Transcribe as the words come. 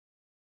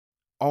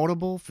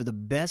Audible for the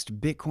best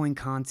Bitcoin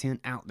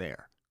content out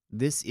there.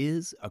 This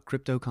is a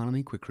Crypto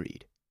Economy Quick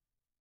Read.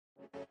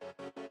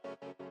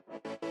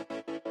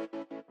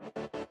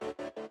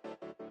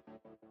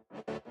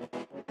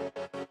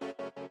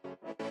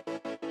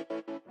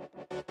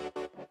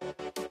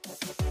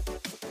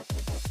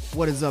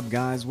 What is up,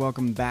 guys?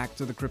 Welcome back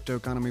to the Crypto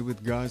Economy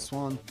with Guy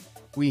Swan.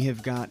 We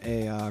have got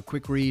a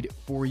quick read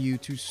for you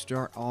to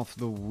start off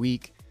the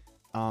week.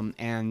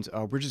 And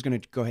we're just going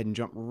to go ahead and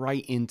jump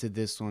right into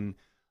this one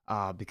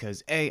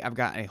because A, I've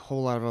got a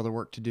whole lot of other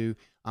work to do,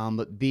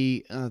 but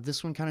B,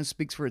 this one kind of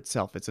speaks for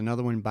itself. It's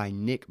another one by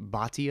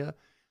Bhatia,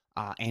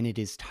 and it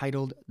is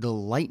titled The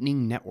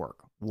Lightning Network,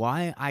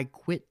 Why I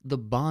Quit the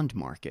Bond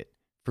Market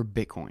for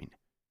Bitcoin.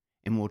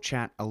 And we'll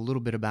chat a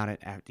little bit about it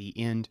at the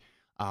end,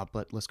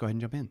 but let's go ahead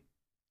and jump in.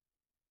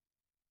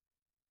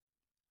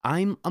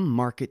 I'm a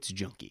markets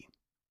junkie.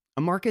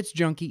 A markets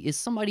junkie is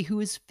somebody who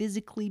is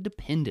physically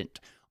dependent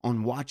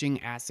on watching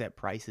asset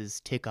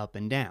prices tick up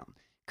and down,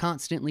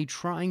 constantly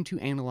trying to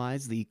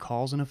analyze the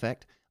cause and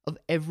effect of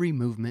every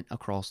movement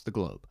across the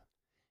globe.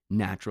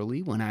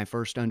 Naturally, when I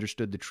first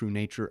understood the true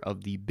nature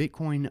of the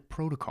Bitcoin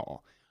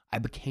protocol, I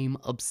became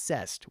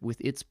obsessed with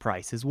its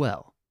price as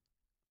well.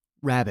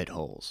 Rabbit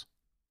holes.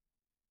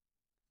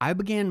 I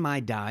began my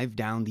dive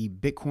down the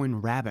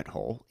Bitcoin rabbit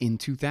hole in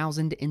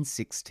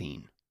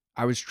 2016.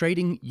 I was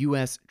trading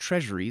U.S.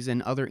 Treasuries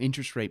and other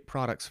interest rate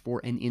products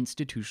for an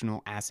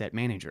institutional asset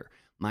manager,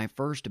 my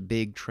first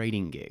big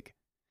trading gig.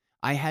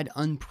 I had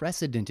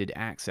unprecedented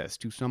access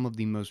to some of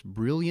the most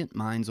brilliant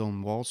minds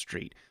on Wall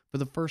Street for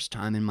the first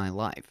time in my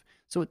life,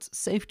 so it's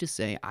safe to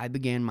say I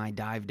began my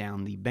dive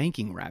down the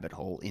banking rabbit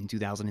hole in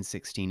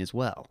 2016 as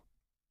well.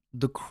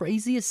 The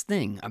craziest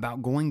thing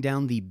about going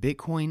down the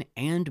Bitcoin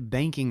and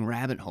banking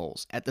rabbit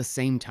holes at the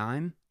same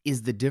time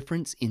is the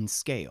difference in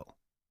scale.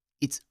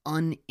 It's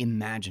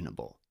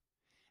unimaginable.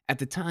 At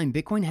the time,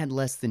 Bitcoin had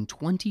less than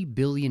 $20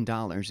 billion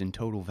in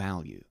total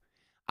value.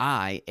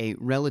 I, a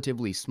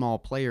relatively small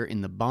player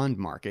in the bond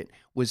market,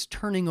 was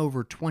turning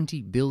over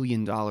 $20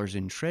 billion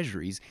in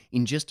treasuries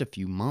in just a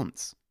few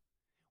months.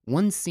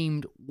 One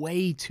seemed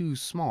way too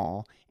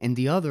small and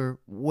the other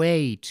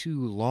way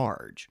too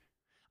large.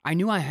 I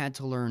knew I had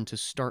to learn to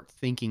start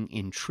thinking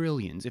in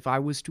trillions if I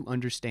was to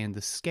understand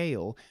the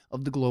scale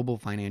of the global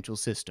financial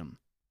system.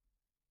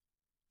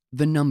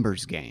 The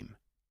numbers game.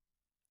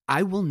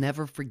 I will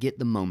never forget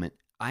the moment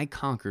I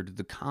conquered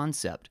the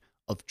concept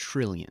of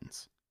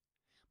trillions.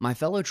 My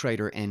fellow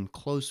trader and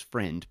close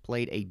friend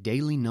played a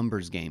daily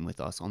numbers game with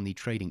us on the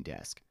trading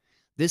desk.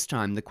 This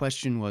time the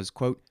question was,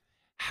 quote,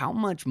 how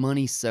much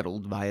money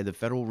settled via the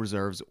Federal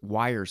Reserve's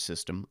wire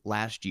system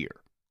last year?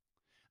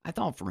 I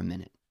thought for a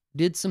minute,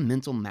 did some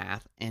mental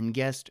math, and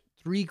guessed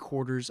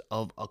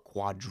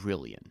 750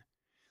 billion.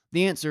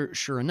 The answer,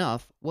 sure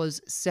enough, was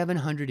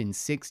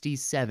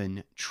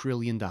 $767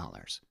 trillion.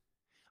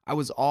 I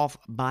was off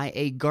by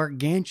a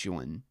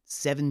gargantuan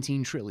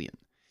 17 trillion,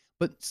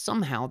 but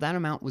somehow that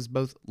amount was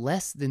both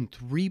less than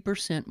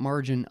 3%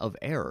 margin of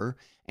error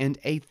and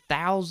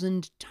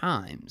 1,000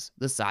 times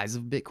the size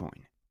of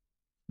Bitcoin.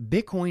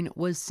 Bitcoin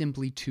was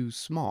simply too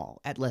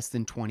small at less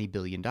than $20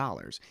 billion,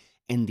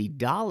 and the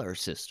dollar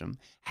system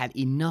had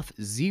enough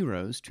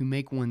zeros to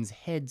make one's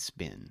head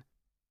spin.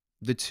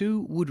 The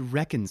two would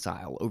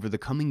reconcile over the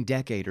coming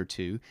decade or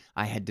two,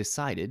 I had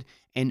decided,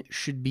 and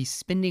should be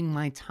spending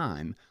my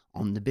time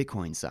on the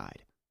Bitcoin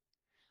side.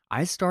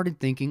 I started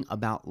thinking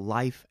about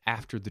life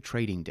after the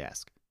trading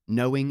desk,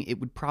 knowing it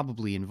would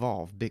probably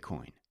involve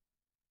Bitcoin.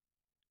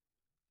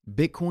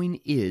 Bitcoin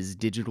is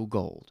digital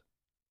gold.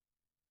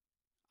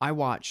 I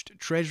watched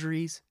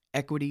treasuries,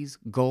 equities,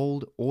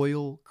 gold,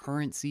 oil,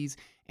 currencies,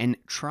 and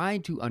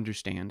tried to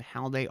understand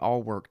how they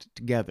all worked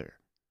together.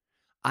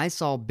 I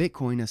saw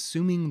Bitcoin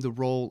assuming the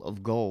role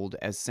of gold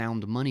as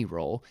sound money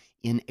role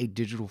in a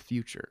digital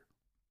future.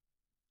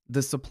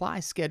 The supply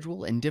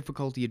schedule and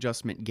difficulty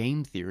adjustment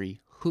game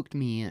theory hooked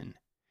me in.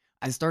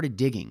 I started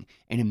digging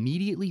and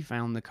immediately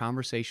found the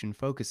conversation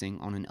focusing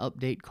on an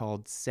update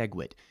called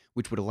SegWit,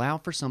 which would allow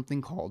for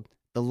something called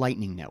the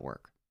Lightning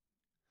Network.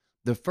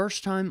 The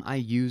first time I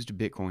used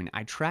Bitcoin,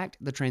 I tracked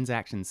the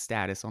transaction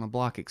status on a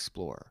block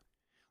explorer.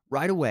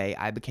 Right away,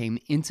 I became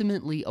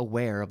intimately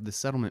aware of the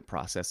settlement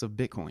process of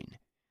Bitcoin.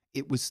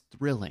 It was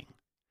thrilling.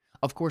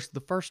 Of course,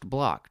 the first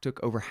block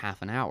took over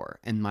half an hour,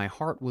 and my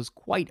heart was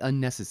quite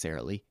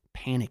unnecessarily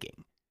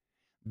panicking.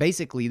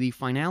 Basically, the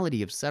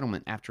finality of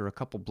settlement after a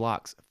couple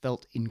blocks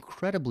felt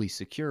incredibly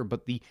secure,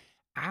 but the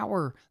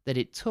hour that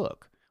it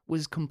took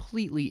was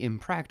completely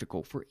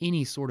impractical for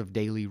any sort of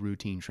daily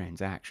routine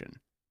transaction.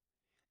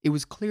 It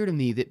was clear to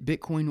me that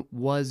Bitcoin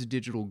was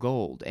digital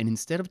gold, and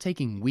instead of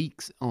taking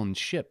weeks on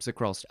ships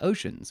across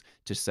oceans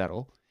to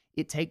settle,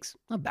 it takes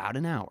about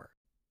an hour.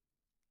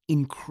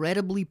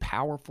 Incredibly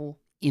powerful,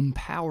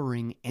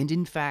 empowering, and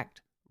in fact,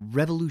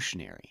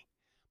 revolutionary,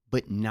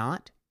 but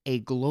not a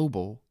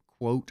global,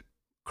 quote,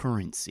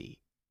 currency.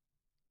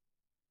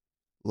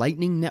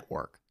 Lightning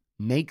Network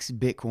makes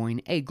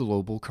Bitcoin a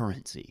global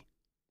currency.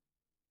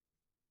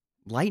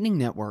 Lightning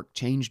Network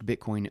changed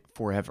Bitcoin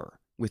forever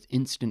with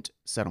instant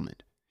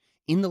settlement.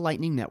 In the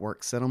Lightning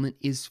Network, settlement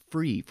is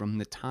free from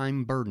the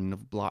time burden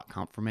of block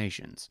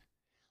confirmations.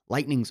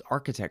 Lightning's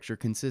architecture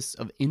consists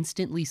of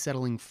instantly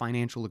settling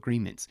financial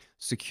agreements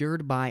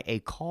secured by a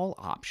call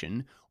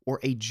option or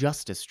a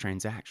justice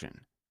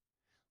transaction.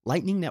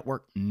 Lightning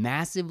Network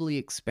massively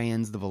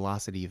expands the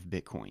velocity of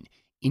Bitcoin,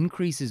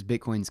 increases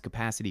Bitcoin's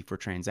capacity for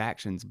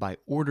transactions by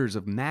orders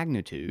of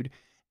magnitude,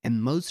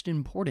 and most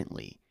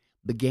importantly,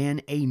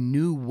 began a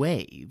new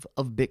wave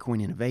of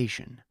Bitcoin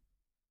innovation.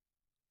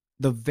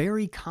 The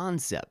very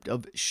concept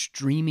of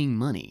streaming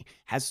money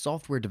has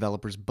software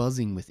developers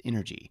buzzing with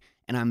energy,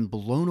 and I'm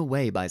blown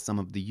away by some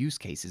of the use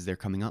cases they're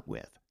coming up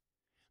with.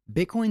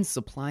 Bitcoin's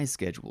supply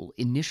schedule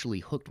initially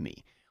hooked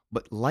me,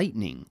 but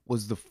Lightning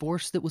was the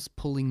force that was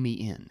pulling me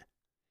in.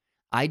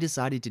 I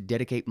decided to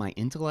dedicate my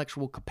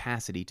intellectual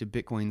capacity to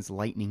Bitcoin's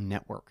Lightning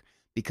Network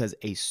because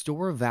a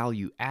store of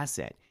value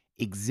asset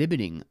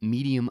exhibiting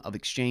medium of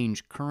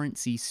exchange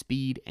currency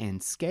speed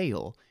and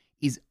scale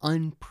is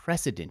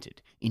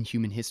unprecedented in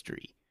human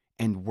history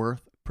and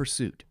worth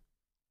pursuit.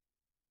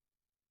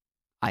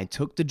 I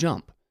took the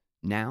jump.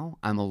 Now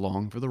I'm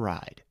along for the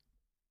ride.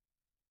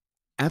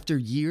 After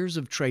years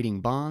of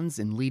trading bonds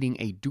and leading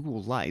a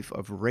dual life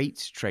of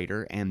rates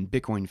trader and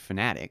Bitcoin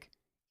fanatic,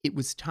 it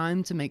was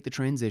time to make the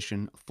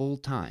transition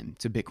full-time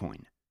to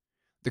Bitcoin.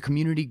 The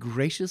community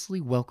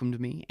graciously welcomed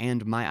me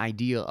and my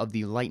idea of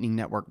the Lightning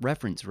Network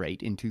reference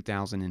rate in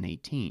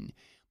 2018,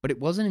 but it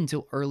wasn't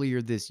until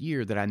earlier this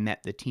year that I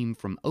met the team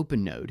from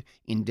OpenNode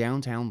in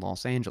downtown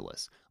Los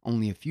Angeles,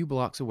 only a few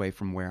blocks away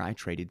from where I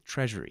traded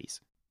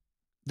treasuries.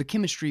 The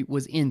chemistry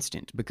was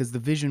instant because the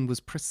vision was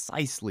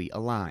precisely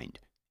aligned,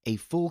 a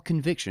full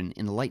conviction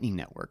in the Lightning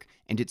Network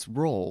and its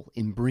role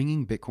in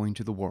bringing Bitcoin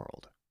to the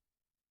world.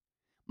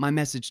 My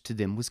message to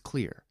them was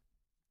clear.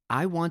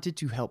 I wanted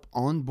to help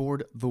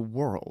onboard the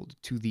world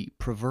to the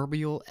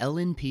proverbial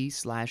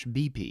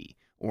LNP/BP,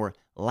 or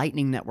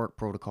Lightning Network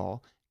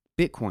Protocol,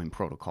 Bitcoin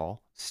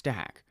Protocol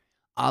stack,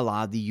 a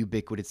la the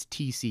ubiquitous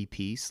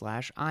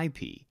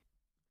TCP/IP,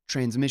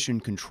 Transmission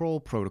Control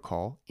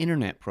Protocol,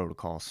 Internet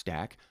Protocol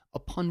stack,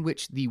 upon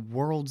which the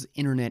world's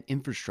internet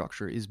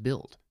infrastructure is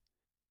built.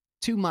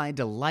 To my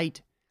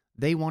delight,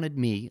 they wanted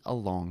me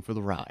along for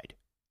the ride.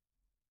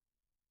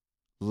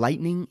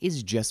 Lightning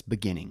is just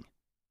beginning.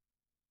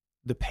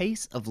 The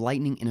pace of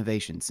Lightning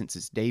innovation since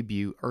its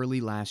debut early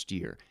last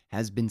year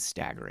has been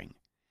staggering.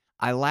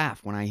 I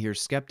laugh when I hear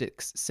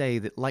skeptics say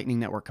that Lightning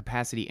Network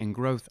capacity and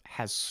growth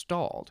has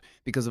stalled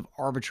because of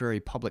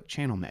arbitrary public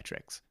channel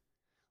metrics.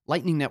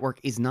 Lightning Network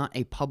is not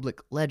a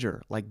public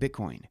ledger like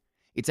Bitcoin.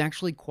 It's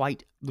actually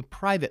quite the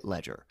private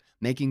ledger,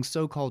 making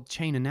so-called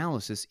chain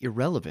analysis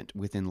irrelevant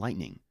within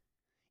Lightning.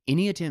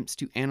 Any attempts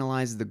to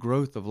analyze the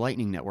growth of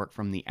Lightning Network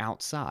from the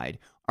outside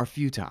are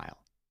futile.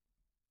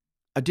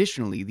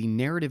 Additionally, the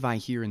narrative I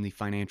hear in the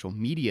financial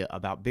media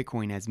about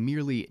Bitcoin as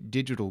merely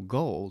digital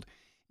gold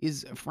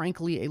is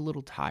frankly a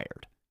little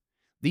tired.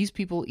 These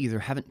people either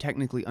haven't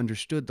technically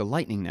understood the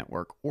Lightning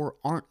Network or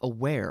aren't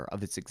aware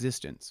of its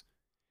existence.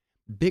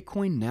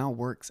 Bitcoin now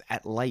works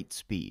at light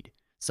speed,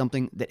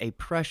 something that a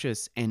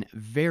precious and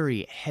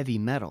very heavy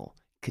metal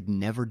could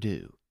never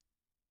do.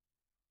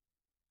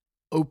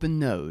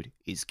 OpenNode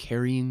is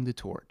carrying the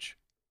torch.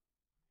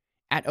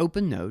 At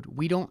OpenNode,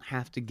 we don't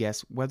have to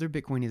guess whether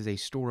Bitcoin is a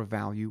store of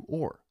value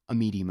or a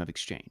medium of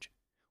exchange.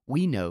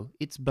 We know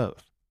it's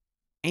both.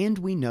 And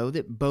we know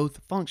that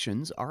both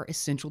functions are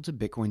essential to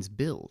Bitcoin's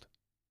build.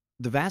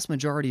 The vast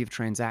majority of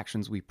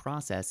transactions we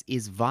process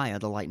is via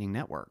the Lightning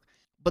Network,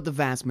 but the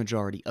vast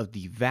majority of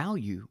the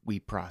value we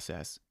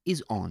process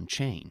is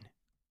on-chain.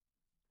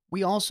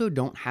 We also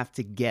don't have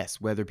to guess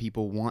whether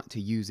people want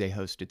to use a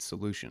hosted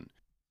solution.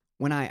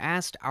 When I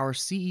asked our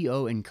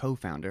CEO and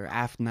co-founder,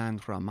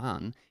 Afnan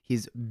Rahman,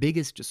 his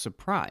biggest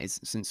surprise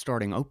since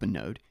starting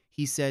OpenNode,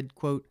 he said,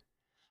 quote,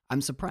 "I'm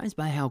surprised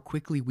by how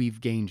quickly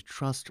we've gained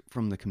trust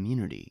from the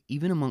community,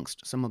 even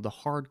amongst some of the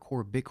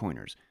hardcore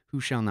Bitcoiners who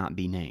shall not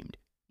be named."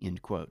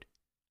 End quote.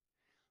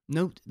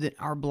 Note that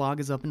our blog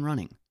is up and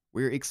running.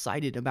 We're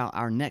excited about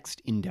our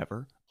next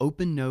endeavor,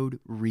 OpenNode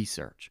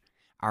Research.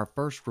 Our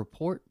first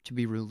report, to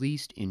be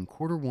released in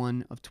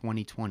Q1 of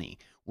 2020,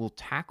 will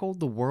tackle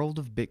the world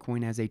of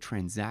Bitcoin as a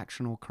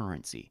transactional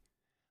currency.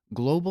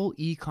 Global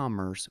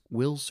e-commerce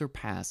will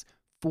surpass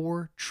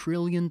 $4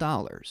 trillion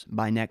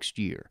by next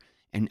year,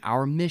 and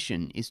our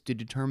mission is to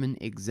determine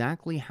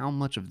exactly how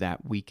much of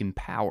that we can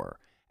power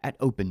at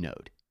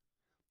OpenNode.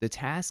 The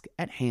task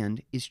at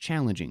hand is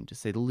challenging, to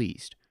say the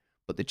least,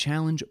 but the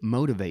challenge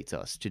motivates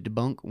us to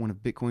debunk one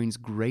of Bitcoin's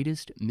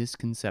greatest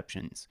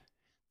misconceptions,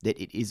 that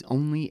it is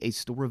only a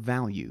store of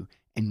value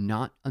and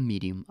not a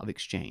medium of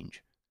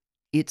exchange.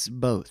 It's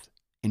both,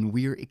 and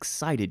we're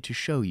excited to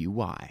show you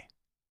why.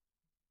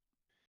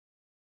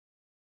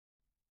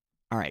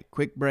 All right,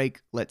 quick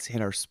break. Let's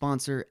hit our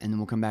sponsor, and then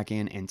we'll come back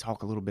in and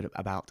talk a little bit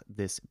about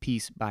this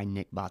piece by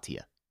Nick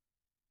Bhatia.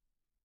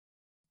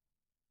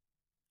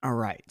 All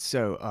right,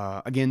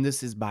 so again,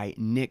 this is by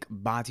Nick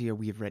Bhatia.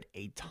 We have read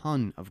a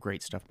ton of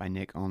great stuff by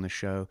Nick on the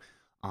show.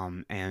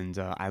 And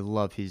I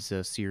love his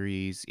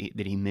series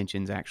that he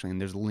mentions actually, and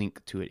there's a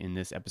link to it in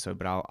this episode,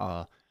 but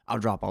I'll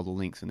drop all the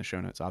links in the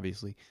show notes,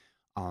 obviously,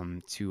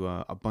 to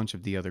a bunch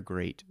of the other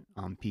great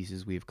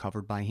pieces we've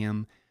covered by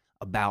him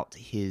about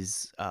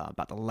his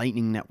about the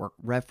Lightning Network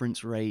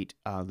reference rate,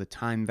 the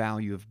time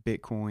value of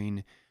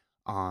Bitcoin.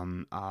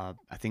 I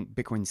think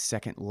Bitcoin's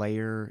second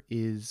layer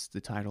is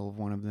the title of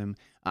one of them.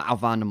 I'll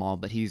find them all,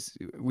 but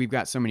we've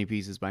got so many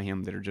pieces by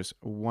him that are just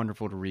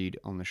wonderful to read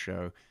on the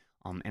show,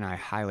 and I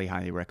highly,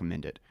 highly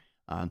recommend it.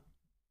 Uh,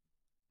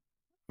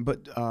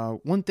 but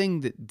one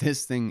thing that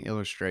this thing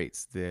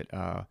illustrates that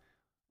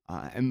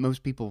and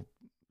most people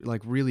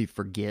like really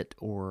forget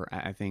or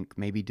I think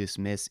maybe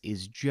dismiss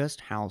is just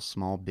how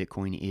small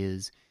Bitcoin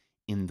is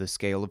in the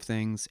scale of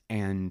things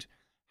and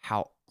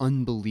how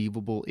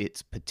unbelievable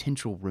its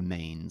potential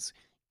remains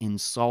in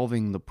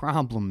solving the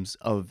problems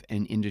of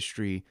an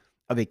industry,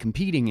 of a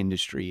competing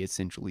industry,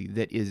 essentially,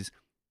 that is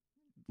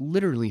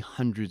literally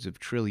hundreds of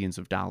trillions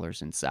of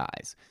dollars in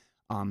size.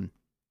 Um,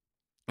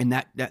 and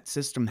that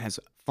system has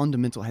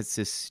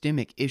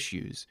systemic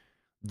issues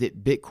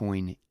that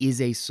Bitcoin is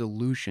a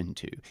solution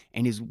to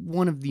and is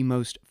one of the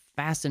most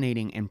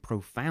fascinating and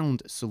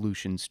profound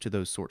solutions to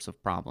those sorts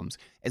of problems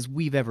as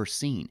we've ever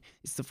seen.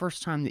 It's the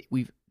first time that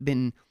we've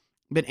been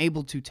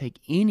able to take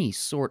any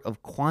sort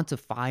of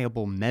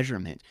quantifiable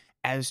measurement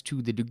as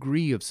to the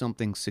degree of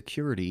something's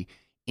security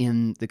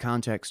in the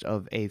context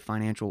of a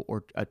financial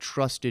or a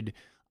trusted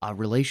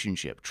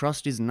relationship.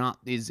 Trust is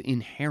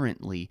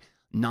inherently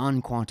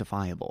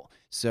non-quantifiable.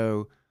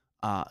 So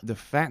the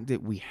fact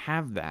that we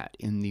have that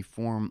in the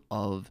form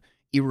of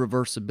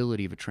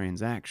irreversibility of a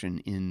transaction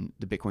in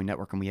the Bitcoin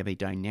network, and we have a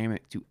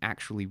dynamic to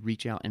actually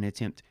reach out and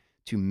attempt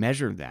to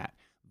measure that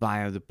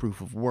via the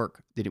proof of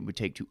work that it would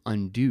take to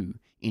undo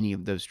any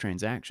of those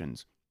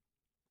transactions,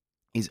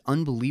 is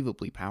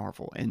unbelievably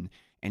powerful and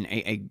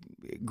a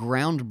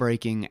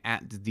groundbreaking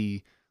at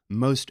the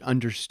most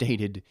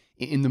understated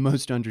in the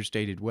most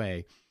understated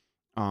way.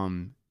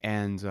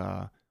 And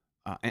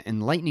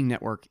Lightning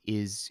Network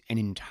is an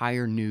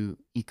entire new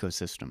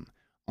ecosystem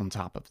on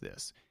top of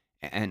this,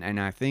 and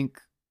I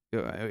think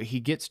he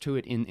gets to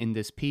it in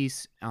this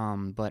piece.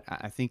 But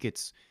I think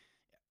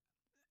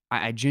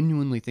I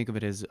genuinely think of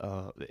it as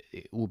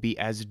it will be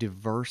as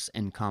diverse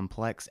and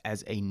complex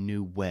as a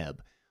new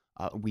web.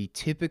 We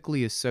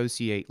typically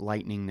associate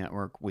Lightning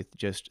Network with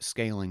just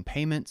scaling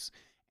payments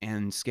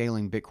and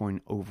scaling Bitcoin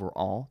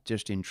overall,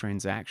 just in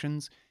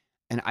transactions.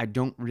 And I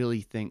don't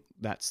really think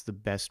that's the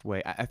best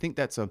way. I think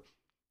that's a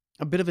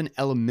bit of an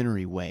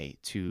elementary way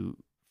to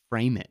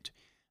frame it,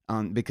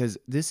 because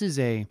this is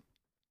and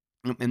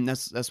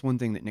that's one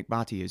thing that Nick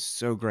Bhatia is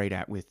so great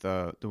at with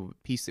the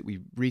piece that we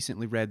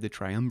recently read, The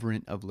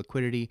Triumvirate of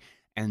Liquidity,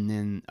 and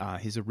then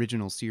his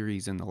original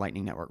series in the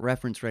Lightning Network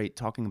reference rate,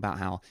 talking about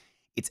how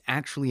it's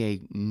actually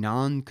a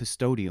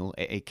non-custodial,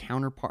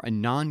 a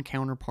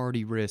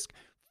non-counterparty risk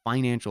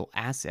financial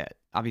asset.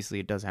 Obviously,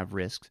 it does have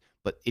risks,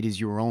 but it is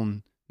your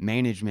own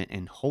management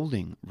and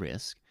holding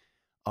risk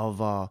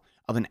of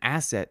an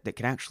asset that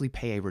could actually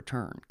pay a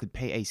return, could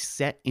pay a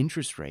set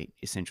interest rate,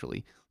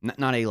 essentially,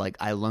 not a like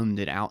I loaned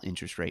it out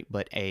interest rate,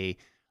 but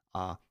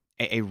uh,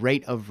 a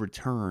rate of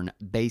return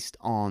based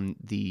on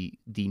the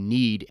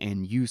need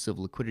and use of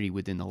liquidity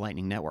within the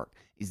Lightning Network.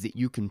 Is that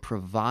you can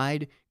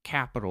provide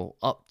capital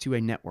up to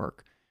a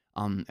network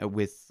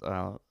with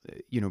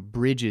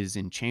bridges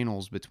and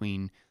channels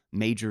between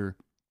major,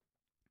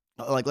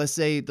 like let's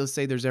say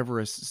there's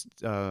ever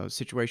a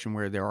situation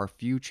where there are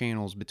few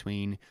channels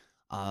between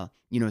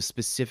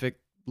specific,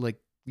 like,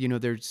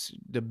 there's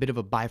a bit of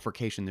a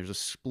bifurcation, there's a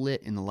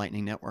split in the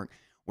Lightning Network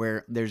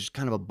where there's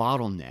kind of a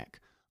bottleneck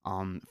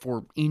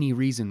for any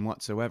reason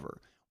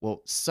whatsoever.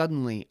 Well,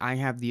 suddenly I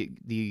have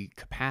the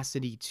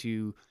capacity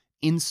to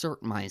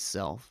insert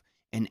myself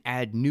and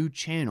add new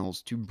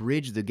channels to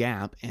bridge the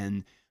gap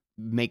and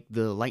make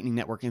the Lightning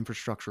Network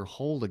infrastructure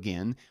whole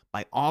again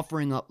by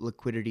offering up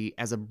liquidity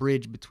as a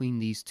bridge between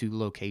these two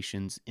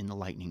locations in the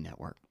Lightning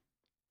Network.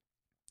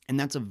 And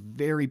that's a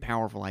very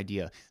powerful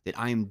idea, that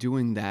I am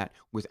doing that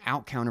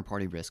without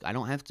counterparty risk. I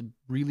don't have to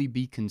really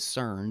be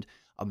concerned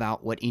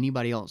about what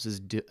anybody else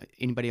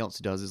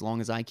does, as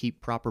long as I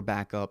keep proper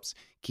backups,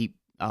 keep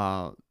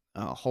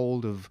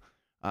hold of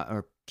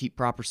or keep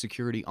proper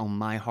security on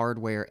my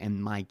hardware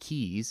and my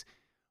keys.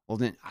 Well,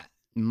 then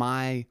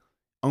my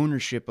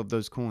ownership of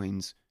those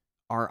coins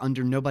are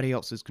under nobody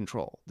else's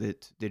control.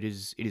 It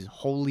is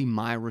wholly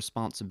my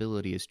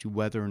responsibility as to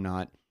whether or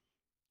not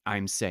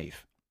I'm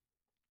safe,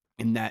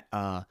 and that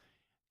I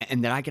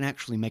can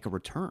actually make a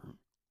return,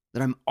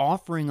 that I'm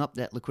offering up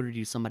that liquidity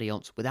to somebody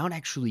else without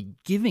actually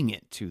giving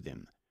it to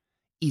them,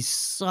 is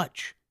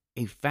such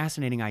a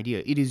fascinating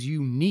idea. It is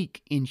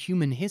unique in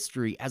human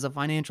history as a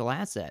financial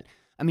asset.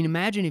 I mean,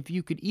 imagine if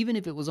you could, even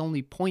if it was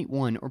only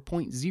 0.1 or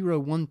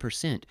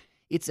 0.01%,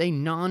 it's a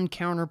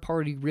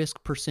non-counterparty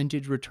risk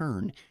percentage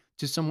return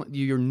to someone.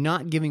 You're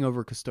not giving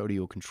over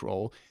custodial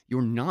control.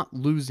 You're not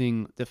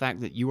losing the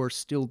fact that you are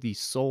still the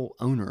sole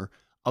owner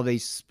of a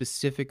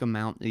specific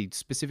amount, a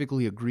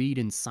specifically agreed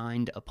and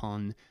signed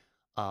upon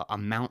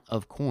amount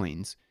of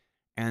coins,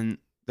 and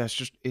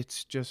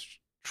it's just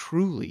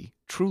truly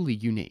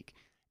unique.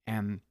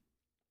 And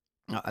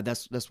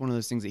that's one of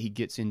those things that he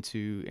gets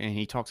into, and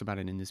he talks about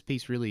it in this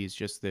piece. Really, is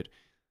just that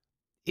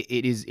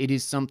it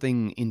is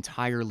something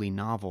entirely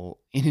novel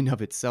in and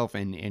of itself,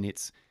 and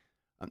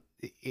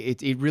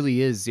it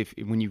really is, if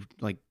when you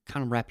like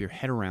kind of wrap your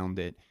head around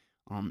it,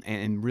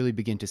 and really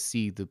begin to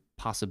see the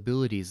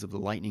possibilities of the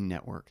Lightning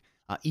Network,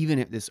 even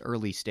at this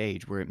early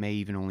stage where it may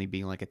even only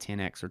be like a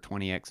 10x or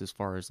 20x as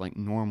far as like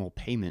normal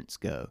payments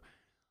go,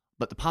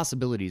 but the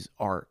possibilities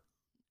are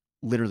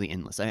literally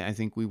endless. I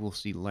think we will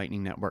see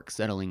Lightning Network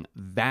settling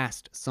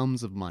vast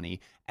sums of money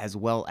as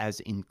well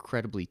as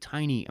incredibly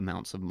tiny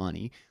amounts of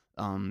money.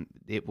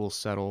 It will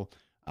settle,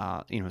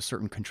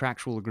 certain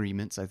contractual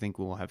agreements. I think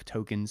we'll have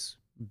tokens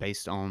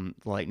based on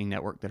the Lightning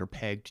Network that are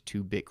pegged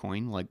to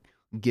Bitcoin, like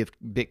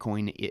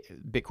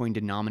Bitcoin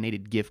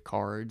denominated gift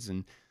cards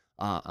and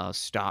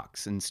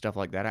stocks and stuff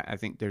like that. I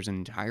think there's an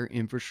entire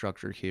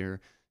infrastructure here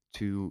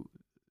to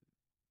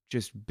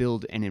just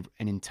build an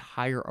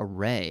entire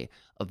array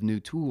of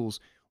new tools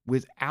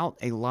without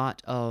a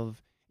lot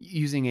of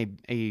using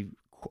a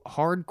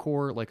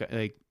hardcore, like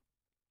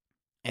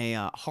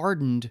a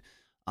hardened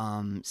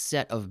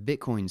set of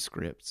Bitcoin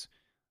scripts,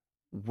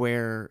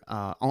 where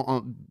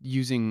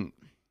using,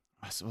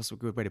 what's a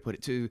good way to put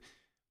it, to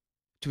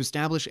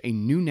establish a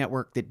new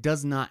network that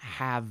does not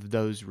have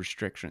those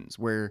restrictions,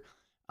 where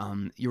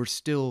you're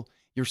still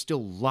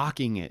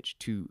locking it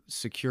to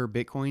secure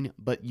Bitcoin,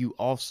 but you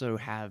also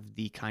have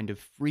the kind of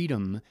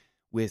freedom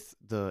with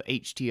the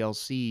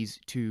HTLCs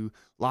to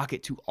lock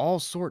it to all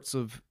sorts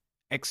of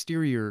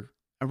exterior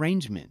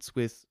arrangements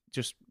with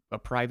just a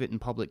private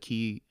and public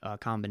key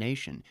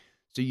combination.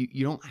 So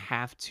you don't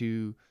have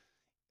to,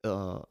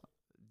 uh,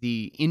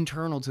 the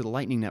internal to the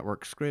Lightning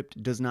Network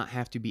script does not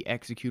have to be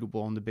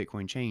executable on the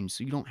Bitcoin chain.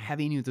 So you don't have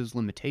any of those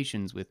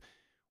limitations with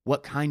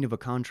what kind of a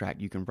contract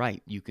you can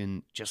write. You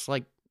can, just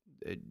like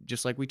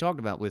we talked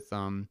about with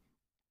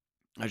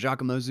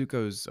Giacomo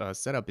Zucco's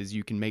setup, is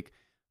you can make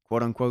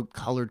quote unquote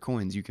colored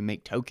coins. You can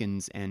make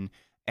tokens and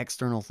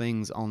external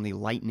things on the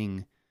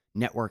Lightning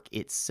Network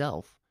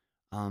itself,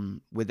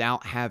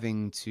 without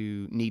having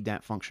to need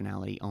that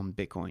functionality on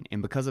Bitcoin.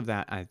 And because of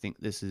that, I think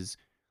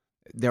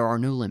there are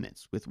no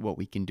limits with what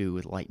we can do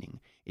with Lightning.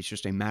 It's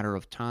just a matter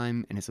of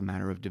time, and it's a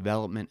matter of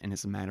development, and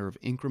it's a matter of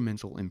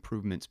incremental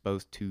improvements,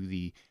 both to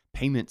the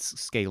payments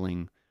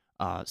scaling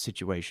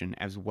situation,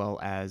 as well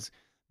as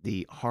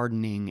the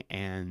hardening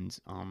and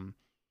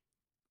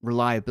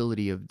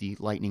reliability of the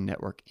Lightning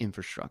Network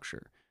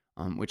infrastructure,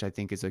 which I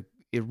think is a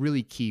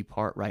really key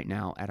part right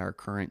now at our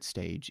current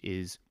stage,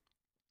 is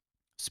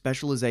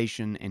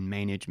specialization and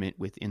management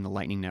within the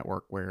Lightning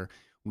Network, where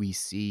we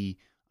see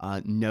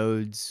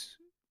nodes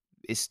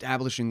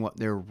establishing what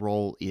their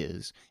role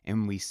is,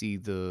 and we see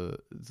the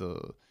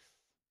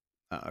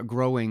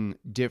growing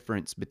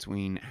difference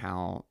between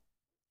how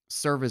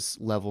service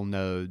level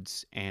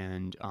nodes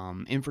and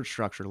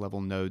infrastructure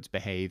level nodes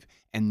behave,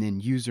 and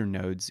then user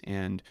nodes,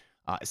 and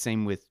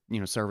same with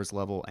service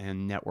level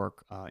and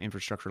network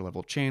infrastructure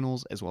level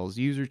channels, as well as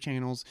user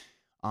channels,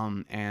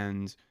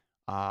 and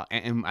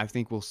I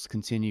think we'll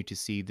continue to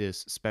see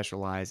this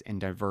specialize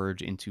and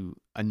diverge into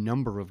a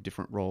number of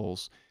different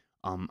roles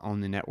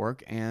on the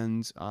network,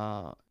 and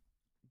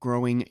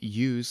growing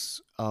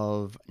use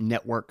of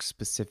network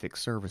specific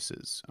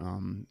services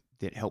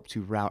that help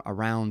to route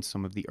around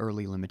some of the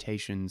early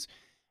limitations,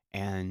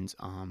 and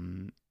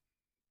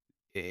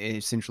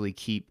essentially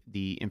keep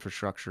the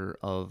infrastructure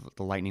of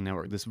the Lightning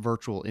Network, this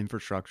virtual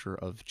infrastructure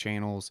of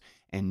channels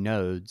and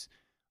nodes,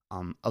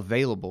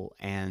 available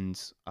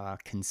and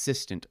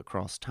consistent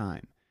across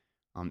time.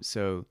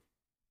 So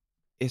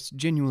it's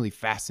genuinely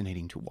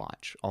fascinating to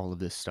watch all of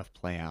this stuff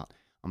play out,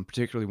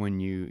 particularly when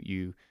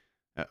you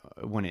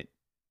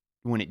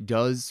when it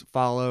does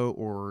follow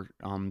or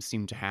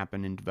seem to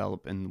happen and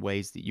develop in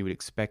ways that you would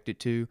expect it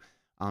to,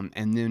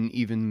 and then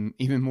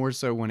even more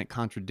so when it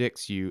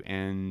contradicts you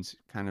and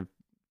kind of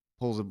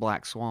pulls a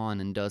black swan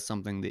and does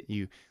something that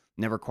you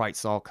never quite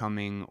saw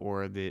coming,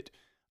 or that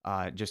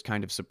just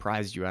kind of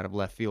surprised you out of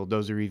left field.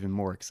 Those are even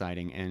more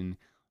exciting, and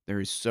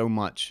there is so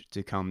much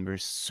to come.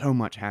 There's so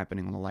much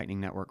happening on the Lightning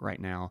Network right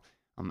now.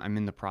 I'm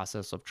in the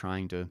process of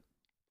trying to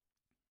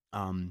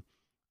um,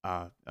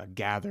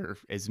 gather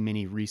as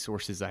many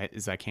resources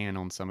as I can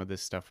on some of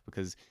this stuff,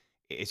 because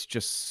it's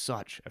just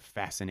such a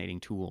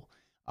fascinating tool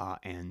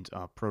and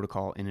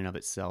protocol in and of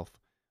itself,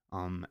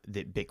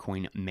 that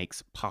Bitcoin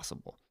makes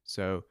possible.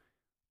 So,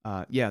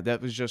 yeah,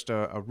 that was just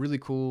a really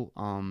cool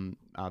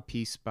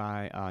piece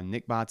by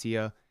Nick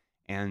Bhatia.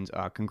 And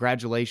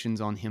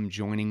congratulations on him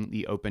joining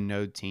the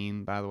OpenNode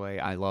team. By the way,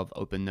 I love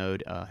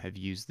OpenNode. Have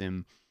used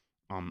them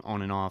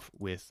on and off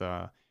with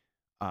my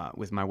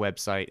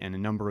website and a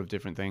number of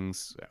different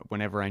things.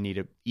 Whenever I need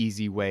an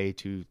easy way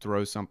to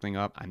throw something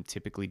up, I'm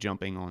typically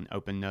jumping on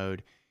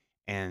OpenNode.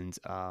 And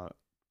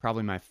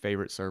probably my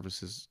favorite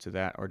services to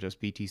that are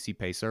just BTC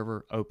Pay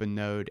Server,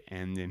 OpenNode,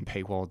 and then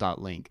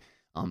Paywall.link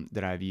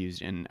that I've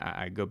used. And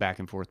I go back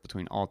and forth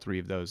between all three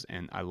of those,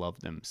 and I love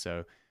them.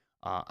 So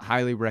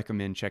Highly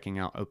recommend checking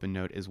out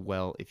OpenNote as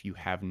well if you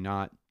have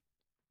not.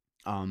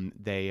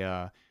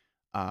 They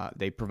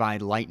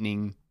provide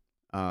Lightning.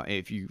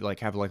 If you like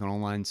have like an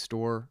online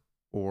store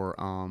or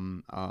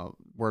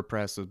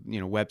WordPress,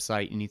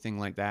 website, anything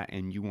like that,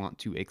 and you want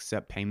to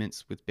accept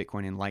payments with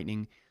Bitcoin and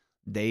Lightning,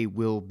 they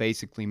will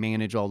basically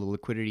manage all the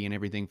liquidity and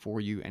everything for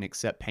you and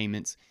accept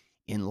payments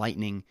in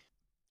Lightning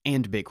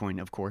and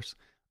Bitcoin, of course.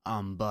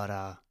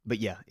 But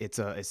yeah,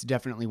 it's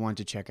definitely one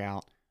to check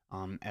out.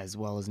 As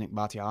well as Nick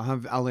Bhatia.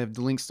 I'll have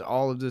the links to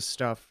all of this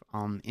stuff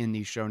in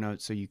the show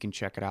notes so you can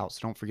check it out. So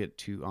don't forget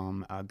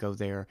to go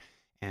there,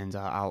 and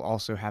I'll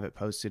also have it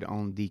posted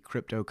on the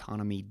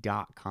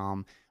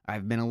cryptoeconomy.com.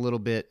 I've been a little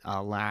bit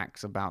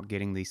lax about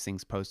getting these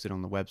things posted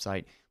on the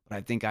website, but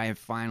I think I have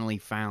finally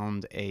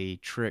found a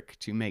trick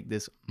to make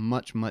this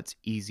much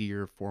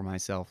easier for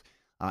myself,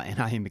 and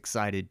I am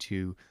excited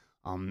to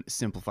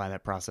simplify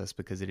that process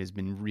because it has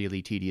been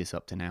really tedious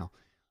up to now.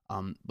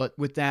 But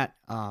with that,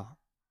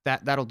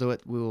 that'll do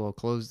it. We will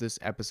close this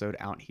episode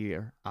out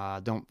here.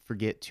 Don't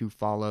forget to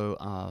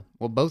follow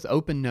both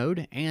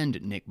OpenNode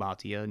and Nick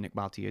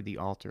Bhatia, the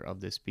author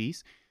of this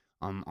piece,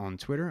 on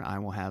Twitter. I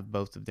will have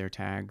both of their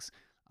tags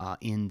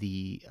in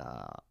the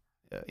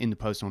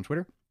post on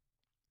Twitter.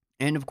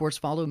 And of course,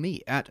 follow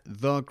me at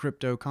The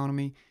Crypto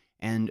Economy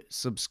and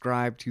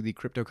subscribe to The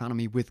Crypto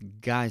Economy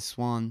with Guy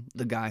Swan,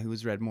 the guy who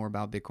has read more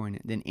about Bitcoin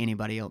than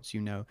anybody else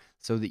you know,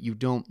 so that you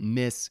don't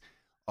miss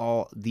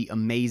all the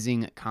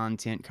amazing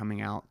content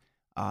coming out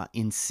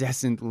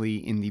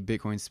incessantly in the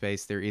Bitcoin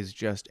space. There is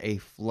just a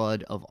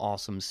flood of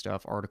awesome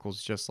stuff,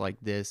 articles just like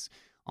this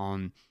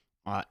on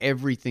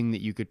everything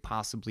that you could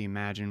possibly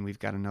imagine. We've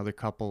got another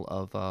couple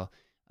of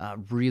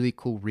really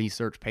cool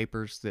research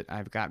papers that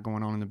I've got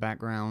going on in the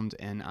background,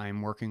 and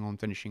I'm working on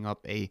finishing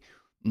up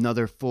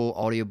another full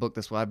audiobook.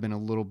 That's why I've been a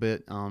little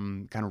bit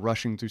kind of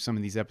rushing through some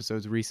of these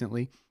episodes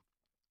recently.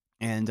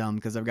 And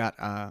because I've got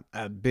a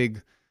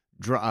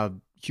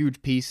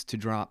huge piece to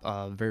drop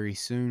very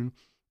soon.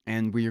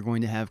 And we are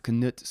going to have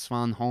Knut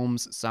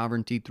Svanholm's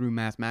Sovereignty Through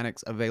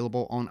Mathematics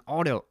available on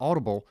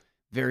Audible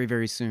very,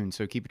 very soon.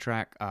 So keep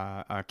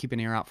an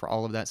ear out for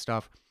all of that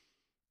stuff.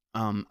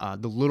 The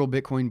Little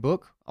Bitcoin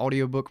book,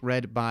 audiobook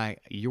read by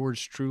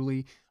yours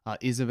truly,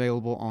 is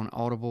available on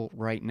Audible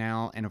right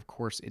now. And of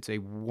course, it's a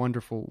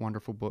wonderful,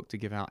 wonderful book to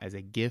give out as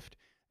a gift,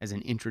 as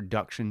an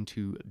introduction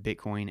to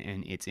Bitcoin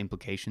and its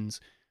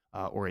implications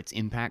or its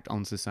impact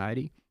on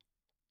society.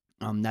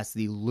 That's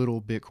the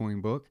Little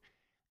Bitcoin book.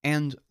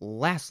 And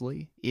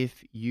lastly,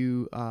 if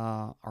you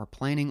are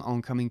planning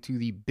on coming to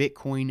the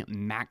Bitcoin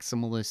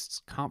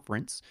Maximalists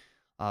Conference,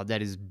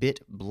 that is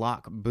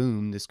BitBlock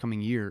Boom this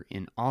coming year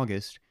in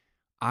August,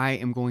 I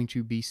am going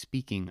to be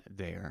speaking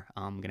there.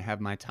 I'm going to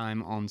have my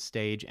time on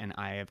stage, and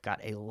I have got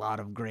a lot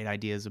of great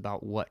ideas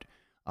about what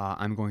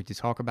I'm going to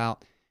talk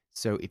about.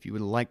 So if you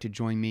would like to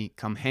join me,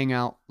 come hang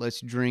out. Let's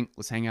drink.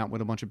 Let's hang out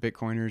with a bunch of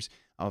Bitcoiners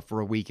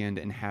for a weekend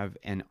and have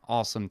an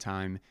awesome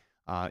time.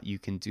 You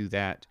can do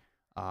that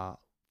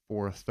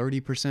for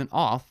 30%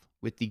 off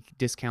with the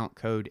discount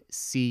code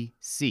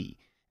CC,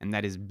 and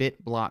that is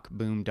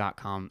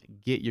bitblockboom.com.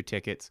 Get your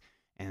tickets,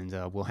 and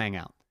we'll hang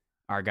out.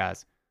 All right,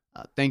 guys.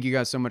 Thank you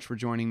guys so much for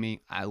joining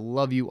me. I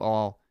love you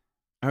all.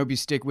 I hope you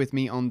stick with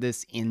me on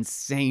this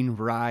insane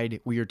ride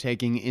we are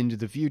taking into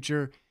the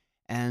future,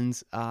 and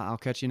I'll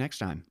catch you next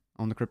time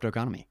on the Crypto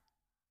Economy.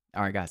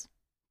 All right, guys.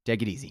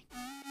 Take it easy.